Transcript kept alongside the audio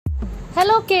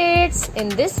Hello kids, in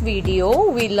this video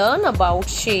we learn about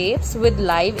shapes with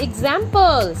live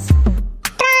examples.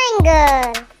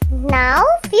 Triangle. Now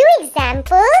few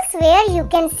examples where you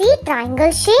can see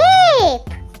triangle shape.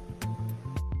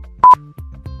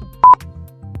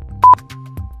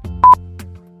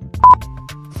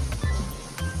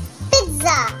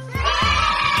 Pizza,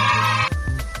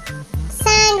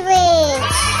 sandwich,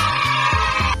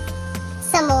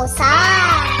 samosa,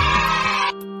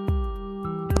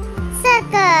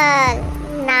 circle.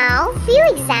 Now few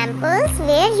examples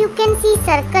where you can see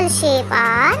circle shape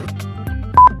are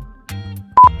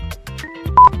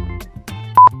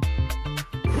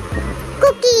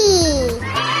cookie,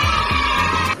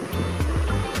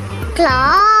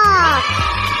 clock,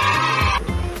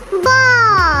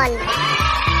 ball,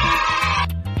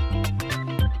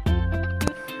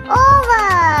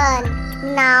 oval.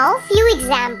 Now few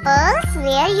examples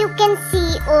where you can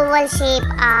see oval shape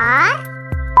are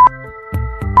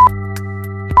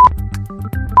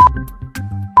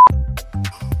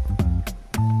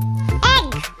egg,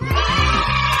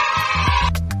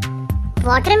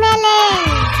 watermelon,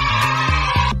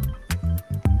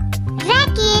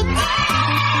 racket,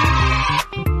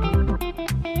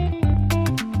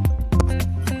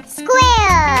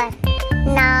 square.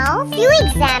 Now few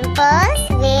examples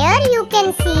where you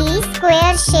can see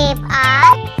square shape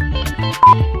are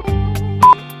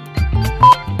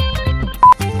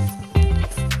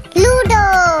Ludo,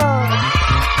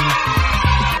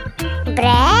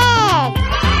 bread,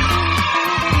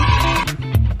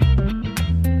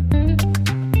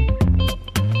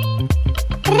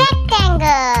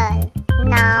 rectangle.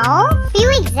 Now few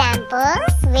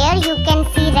examples where you can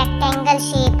see rectangle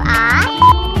shape are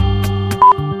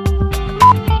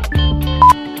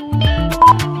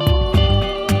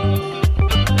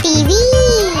TV,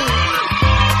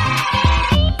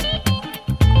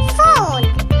 phone.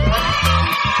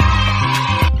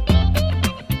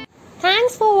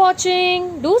 Thanks for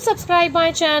watching. Do subscribe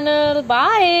my channel.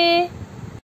 Bye.